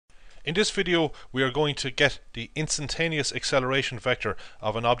In this video we are going to get the instantaneous acceleration vector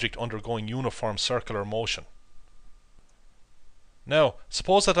of an object undergoing uniform circular motion. Now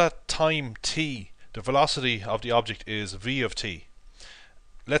suppose that at time t the velocity of the object is v of t.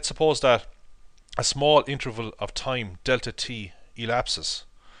 Let's suppose that a small interval of time delta t elapses.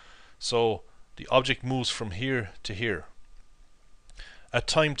 So the object moves from here to here. At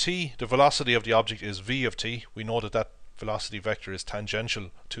time t the velocity of the object is v of t. We know that that velocity vector is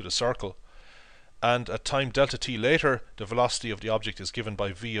tangential to the circle, and at time delta t later the velocity of the object is given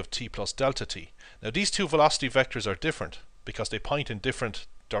by v of t plus delta t. Now these two velocity vectors are different because they point in different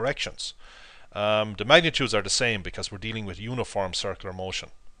directions. The magnitudes are the same because we're dealing with uniform circular motion.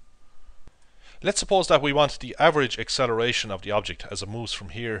 Let's suppose that we want the average acceleration of the object as it moves from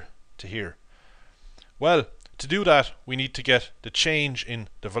here to here. Well, to do that we need to get the change in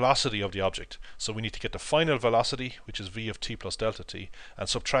the velocity of the object. So we need to get the final velocity, which is v of t plus delta t, and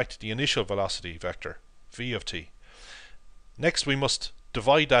subtract the initial velocity vector, v of t. Next we must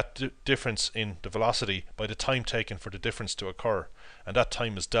divide that difference in the velocity by the time taken for the difference to occur, and that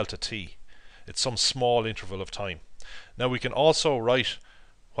time is delta t. It's some small interval of time. Now we can also write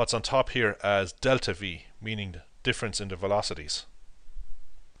what's on top here as delta v, meaning the difference in the velocities.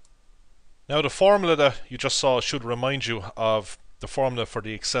 Now the formula that you just saw should remind you of the formula for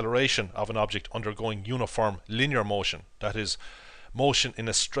the acceleration of an object undergoing uniform linear motion, that is, motion in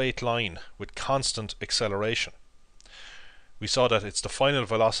a straight line with constant acceleration. We saw that it's the final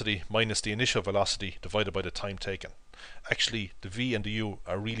velocity minus the initial velocity divided by the time taken. Actually, the v and the u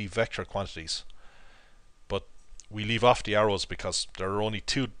are really vector quantities, but we leave off the arrows because there are only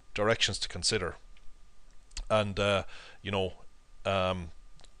two directions to consider, and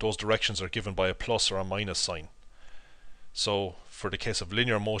those directions are given by a plus or a minus sign. So for the case of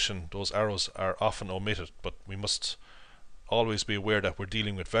linear motion, those arrows are often omitted, but we must always be aware that we're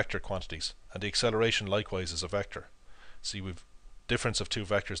dealing with vector quantities, and the acceleration likewise is a vector. See, we've difference of two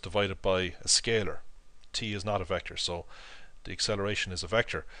vectors divided by a scalar. T is not a vector, so the acceleration is a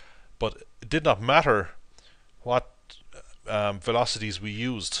vector. But it did not matter what velocities we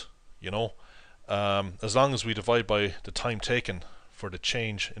used, as long as we divide by the time taken for the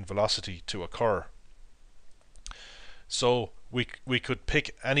change in velocity to occur. So we could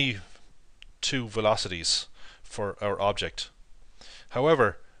pick any two velocities for our object.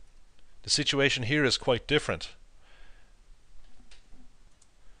 However, the situation here is quite different,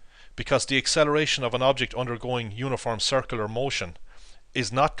 because the acceleration of an object undergoing uniform circular motion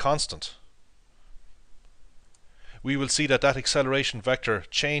is not constant. We will see that that acceleration vector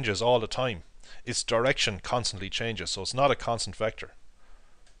changes all the time. Its direction constantly changes, so it's not a constant vector.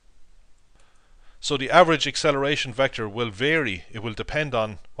 So the average acceleration vector will vary. It will depend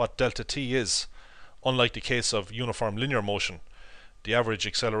on what delta t is. Unlike the case of uniform linear motion, the average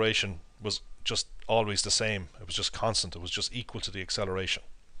acceleration was just always the same. It was just constant. It was just equal to the acceleration.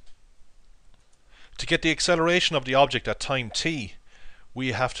 To get the acceleration of the object at time t,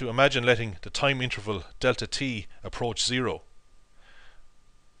 we have to imagine letting the time interval delta t approach 0.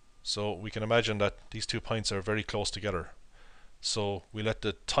 So we can imagine that these 2 points are very close together. So we let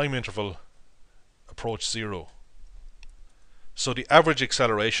the time interval approach 0. So the average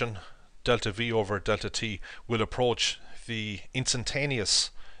acceleration, delta v over delta t, will approach the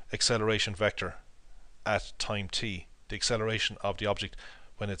instantaneous acceleration vector at time t, the acceleration of the object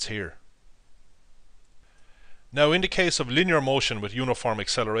when it's here. Now in the case of linear motion with uniform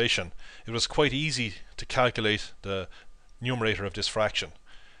acceleration, it was quite easy to calculate the numerator of this fraction.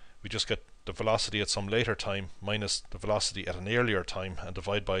 We just get the velocity at some later time minus the velocity at an earlier time and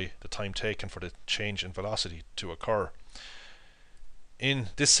divide by the time taken for the change in velocity to occur. In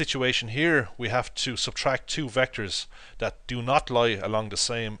this situation here, we have to subtract two vectors that do not lie along the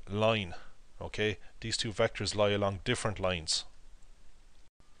same line. Okay, these two vectors lie along different lines.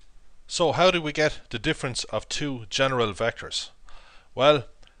 So how do we get the difference of two general vectors? Well,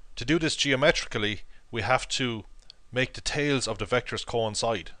 to do this geometrically, we have to make the tails of the vectors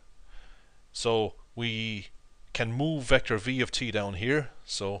coincide. So we can move vector v of t down here.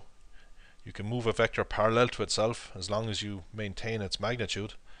 So you can move a vector parallel to itself as long as you maintain its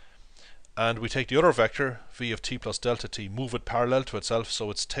magnitude. And we take the other vector, v of t plus delta t, move it parallel to itself so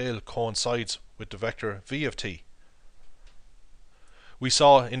its tail coincides with the vector v of t. We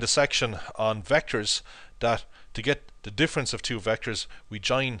saw in the section on vectors that to get the difference of two vectors, we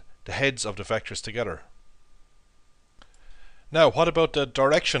join the heads of the vectors together. Now, what about the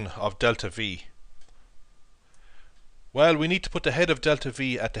direction of delta v? Well, we need to put the head of delta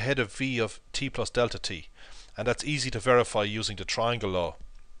v at the head of v of t plus delta t, and that's easy to verify using the triangle law.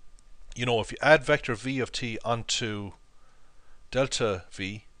 If you add vector v of t onto delta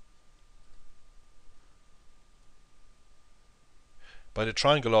v, By the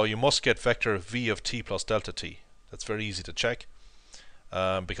triangle law, you must get vector v of t plus delta t. That's very easy to check,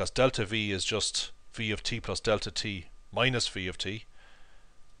 because delta v is just v of t plus delta t minus v of t.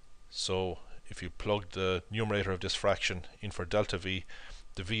 So if you plug the numerator of this fraction in for delta v,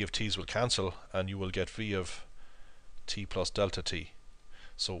 the v of t's will cancel and you will get v of t plus delta t.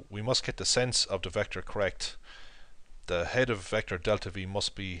 So we must get the sense of the vector correct. The head of vector delta v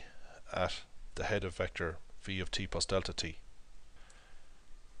must be at the head of vector v of t plus delta t.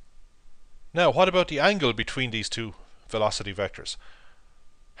 Now, what about the angle between these two velocity vectors?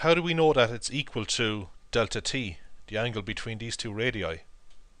 How do we know that it's equal to delta t, the angle between these two radii?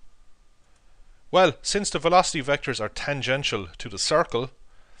 Well, since the velocity vectors are tangential to the circle,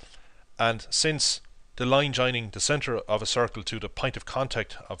 and since the line joining the center of a circle to the point of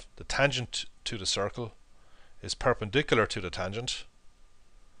contact of the tangent to the circle is perpendicular to the tangent,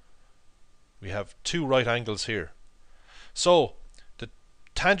 we have two right angles here. So the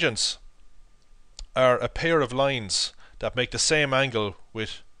tangents are a pair of lines that make the same angle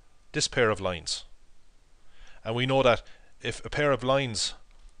with this pair of lines. And we know that if a pair of lines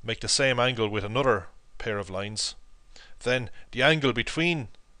make the same angle with another pair of lines, then the angle between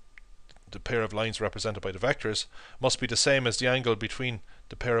the pair of lines represented by the vectors must be the same as the angle between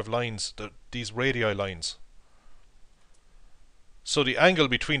the pair of lines, these radii lines. So the angle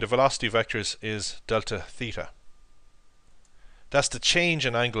between the velocity vectors is delta theta. That's the change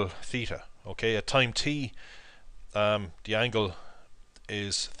in angle theta. Okay, at time t, the angle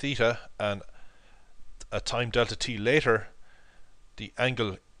is theta, and at time delta t later, the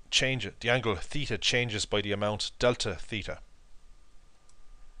angle theta changes by the amount delta theta.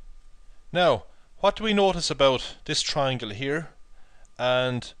 Now, what do we notice about this triangle here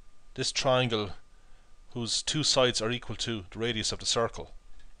and this triangle whose two sides are equal to the radius of the circle?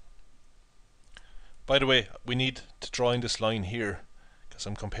 By the way, we need to draw in this line here, because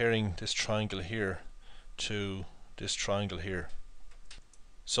I'm comparing this triangle here to this triangle here.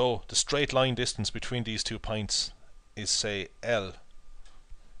 So the straight line distance between these 2 points is, say, L.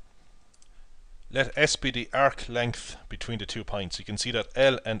 Let S be the arc length between the 2 points. You can see that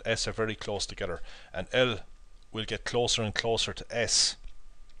L and S are very close together, and L will get closer and closer to S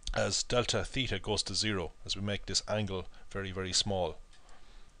as delta theta goes to 0, as we make this angle very, very small.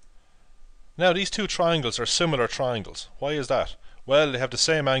 Now these two triangles are similar triangles. Why is that? Well, they have the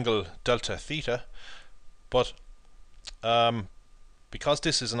same angle delta theta, but because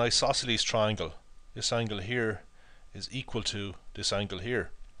this is an isosceles triangle, this angle here is equal to this angle here.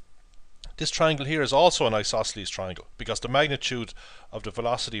 This triangle here is also an isosceles triangle, because the magnitude of the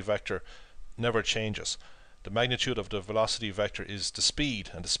velocity vector never changes. The magnitude of the velocity vector is the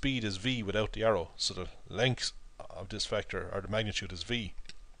speed, and the speed is v without the arrow, so the length of this vector, or the magnitude, is v.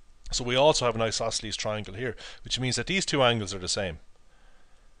 So we also have an isosceles triangle here, which means that these two angles are the same.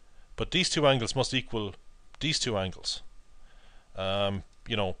 But these two angles must equal these two angles.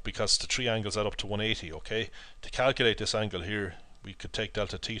 You know, because the three angles add up to 180, okay? To calculate this angle here, we could take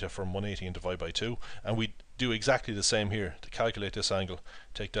delta theta from 180 and divide by 2, and we do exactly the same here. To calculate this angle,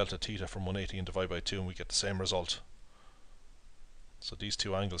 take delta theta from 180 and divide by 2, and we get the same result. So these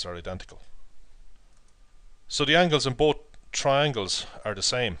two angles are identical. So the angles in both triangles are the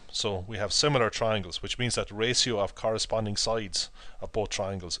same. So we have similar triangles, which means that the ratio of corresponding sides of both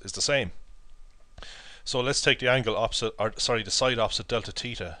triangles is the same. So let's take the angle opposite, or sorry, the side opposite delta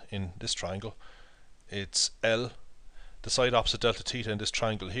theta in this triangle. It's L. The side opposite delta theta in this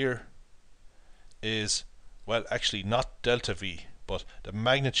triangle here is, well, actually not delta V, but the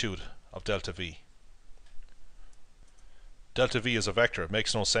magnitude of delta V. Delta V is a vector. It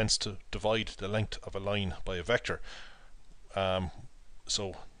makes no sense to divide the length of a line by a vector.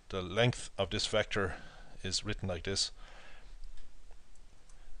 So the length of this vector is written like this.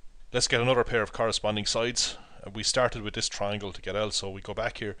 Let's get another pair of corresponding sides. We started with this triangle to get L, so we go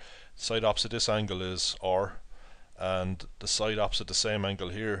back here. The side opposite this angle is R, and the side opposite the same angle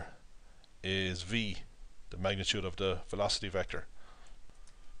here is V, the magnitude of the velocity vector.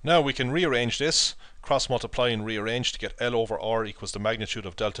 Now we can rearrange this, cross multiply and rearrange to get L over R equals the magnitude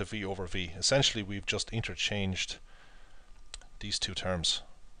of delta V over V. Essentially we've just interchanged these two terms.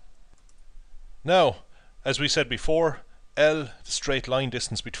 Now, as we said before, L, the straight line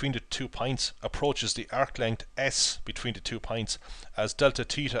distance between the 2 points, approaches the arc length S between the 2 points as delta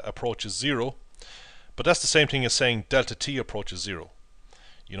theta approaches 0. But that's the same thing as saying delta t approaches 0.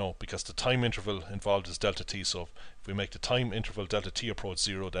 You know, because the time interval involved is delta t, so if we make the time interval delta t approach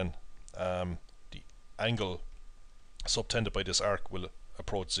 0, then the angle subtended by this arc will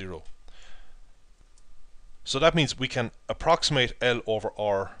approach 0. So that means we can approximate L over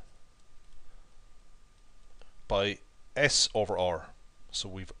R by S over R. So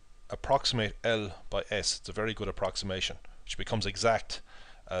we've approximate L by S. It's a very good approximation, which becomes exact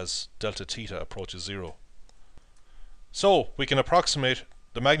as delta theta approaches 0. So we can approximate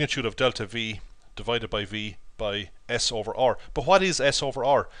the magnitude of delta V divided by V by S over R. But what is S over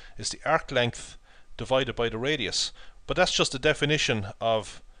R? It's the arc length divided by the radius. But that's just a definition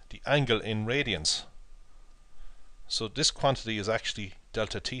of the angle in radians. So this quantity is actually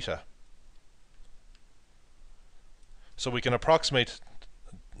delta theta. So we can approximate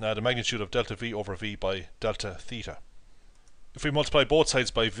the magnitude of delta V over V by delta theta. If we multiply both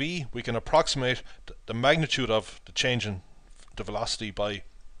sides by V, we can approximate the magnitude of the change in the velocity by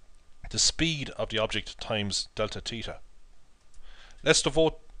the speed of the object times delta theta. Let's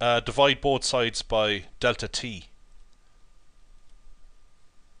divide both sides by delta t.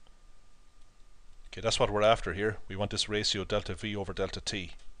 Okay, that's what we're after here. We want this ratio delta V over delta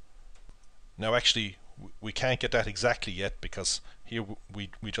t. Now actually we can't get that exactly yet, because here we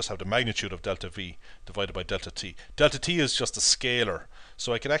just have the magnitude of delta V divided by delta t. Delta t is just a scalar,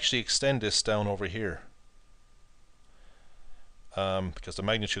 so I could actually extend this down over here, because the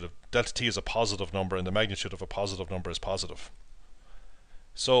magnitude of delta t is a positive number, and the magnitude of a positive number is positive.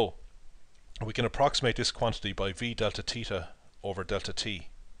 So we can approximate this quantity by V delta theta over delta t.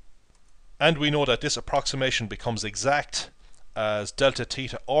 And we know that this approximation becomes exact as delta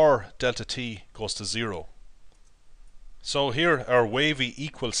theta or delta t goes to 0. So here our wavy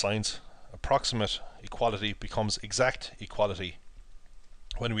equal signs, approximate equality becomes exact equality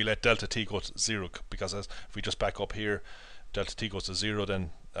when we let delta t go to 0, because if we just back up here, delta t goes to 0, then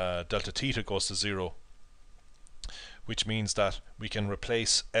delta theta goes to 0, which means that we can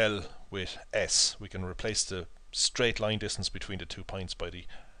replace L with S. We can replace the straight line distance between the 2 points by the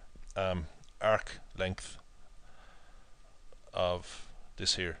arc length of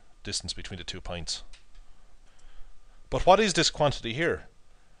this here distance between the 2 points. But what is this quantity here?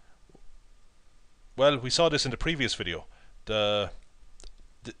 Well, we saw this in the previous video. The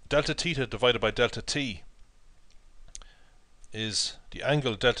delta theta divided by delta t is the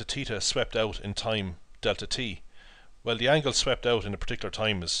angle delta theta swept out in time delta t. Well, the angle swept out in a particular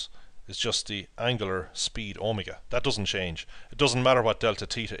time is just the angular speed omega. That doesn't change. It doesn't matter what delta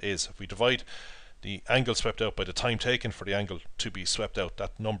theta is. If we divide the angle swept out by the time taken for the angle to be swept out,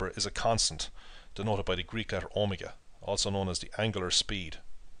 that number is a constant denoted by the Greek letter omega, also known as the angular speed.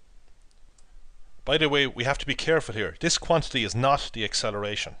 By the way, we have to be careful here. This quantity is not the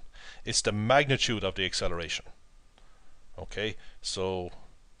acceleration. It's the magnitude of the acceleration. Okay, so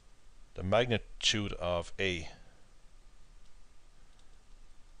the magnitude of A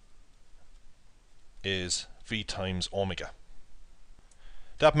is V times omega.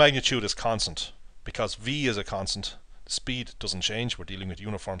 That magnitude is constant because V is a constant. The speed doesn't change. We're dealing with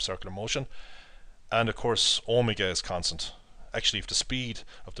uniform circular motion. And of course omega is constant. Actually, if the speed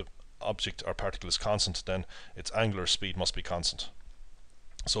of the object or particle is constant, then its angular speed must be constant.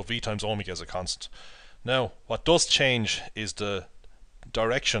 So V times omega is a constant. Now what does change is the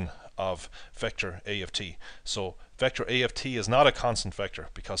direction of vector A of t. So vector A of t is not a constant vector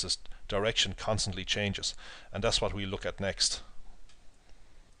because its direction constantly changes, and that's what we look at next.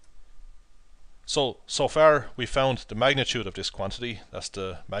 So far we found the magnitude of this quantity. That's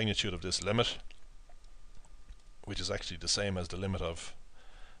the magnitude of this limit, which is actually the same as the limit of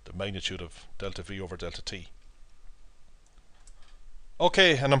the magnitude of delta V over delta t.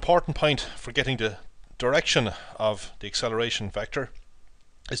 Okay, an important point for getting the direction of the acceleration vector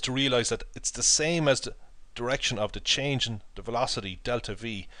is to realize that it's the same as the direction of the change in the velocity delta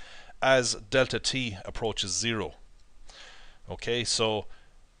V as delta t approaches 0. Okay, so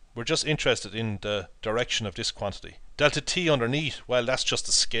we're just interested in the direction of this quantity. Delta t underneath, well, that's just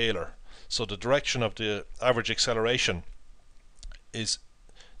a scalar. So the direction of the average acceleration is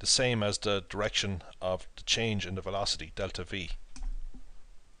the same as the direction of the change in the velocity delta V.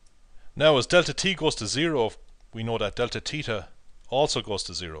 Now as delta t goes to 0, we know that delta theta also goes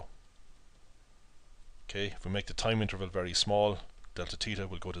to 0. Okay, if we make the time interval very small, delta theta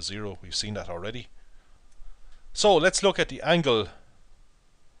will go to 0. We've seen that already. So let's look at the angle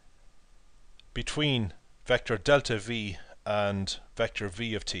between vector delta V and vector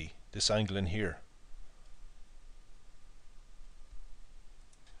V of t, this angle in here.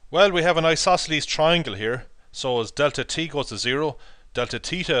 Well, we have an isosceles triangle here, so as delta t goes to 0, delta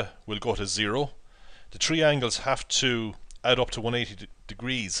theta will go to 0. The three angles have to add up to 180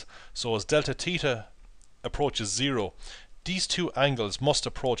 degrees, so as delta theta approaches 0, these two angles must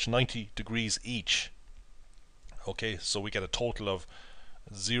approach 90 degrees each. Okay, so we get a total of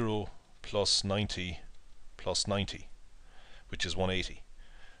 0 plus 90 plus 90, which is 180.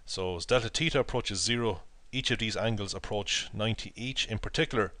 So as delta theta approaches 0, each of these angles approach 90 each. In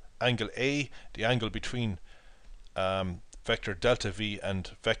particular, angle A, the angle between vector delta V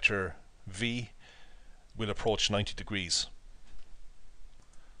and vector V, will approach 90 degrees.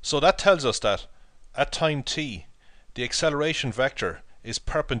 So that tells us that at time t, the acceleration vector is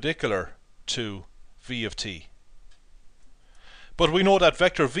perpendicular to v of t. But we know that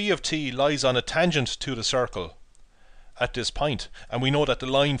vector v of t lies on a tangent to the circle at this point, and we know that the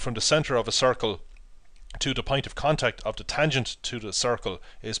line from the center of a circle to the point of contact of the tangent to the circle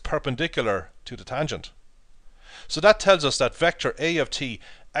is perpendicular to the tangent. So that tells us that vector a of t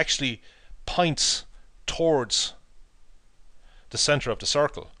actually points towards the center of the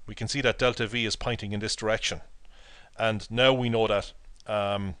circle. We can see that delta v is pointing in this direction, and now we know that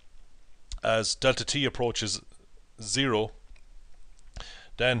as delta t approaches 0,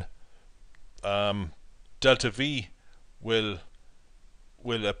 then delta v will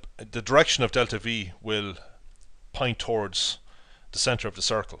the direction of delta v will point towards the center of the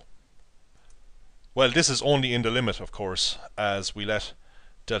circle. Well, this is only in the limit, of course, as we let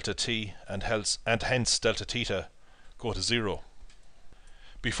delta t and hence delta theta go to 0.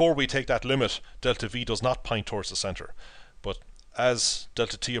 Before we take that limit, delta v does not point towards the center, but as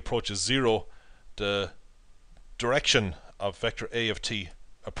delta t approaches 0, the direction of vector a of t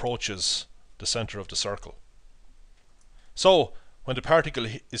approaches the center of the circle. So when the particle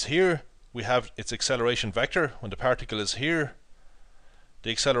is here, we have its acceleration vector. When the particle is here,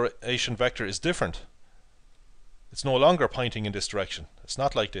 the acceleration vector is different. It's no longer pointing in this direction. It's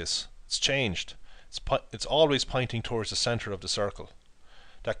not like this. It's changed. It's always pointing towards the center of the circle.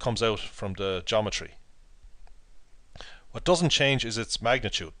 That comes out from the geometry. What doesn't change is its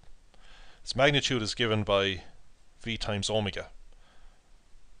magnitude. Its magnitude is given by v times omega.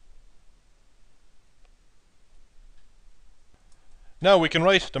 Now we can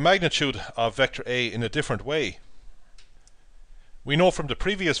write the magnitude of vector A in a different way. We know from the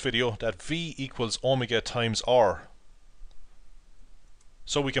previous video that v equals omega times r.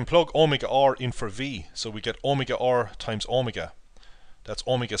 So we can plug omega r in for v, so we get omega r times omega. That's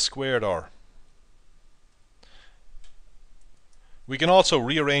omega squared r. We can also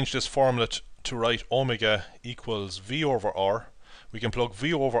rearrange this formula to write omega equals v over r. We can plug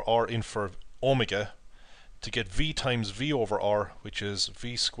v over r in for omega to get v times v over r, which is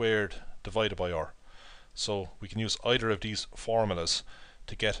v squared divided by r. So we can use either of these formulas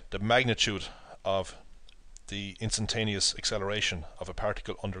to get the magnitude of the instantaneous acceleration of a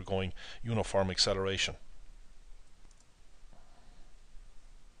particle undergoing uniform acceleration.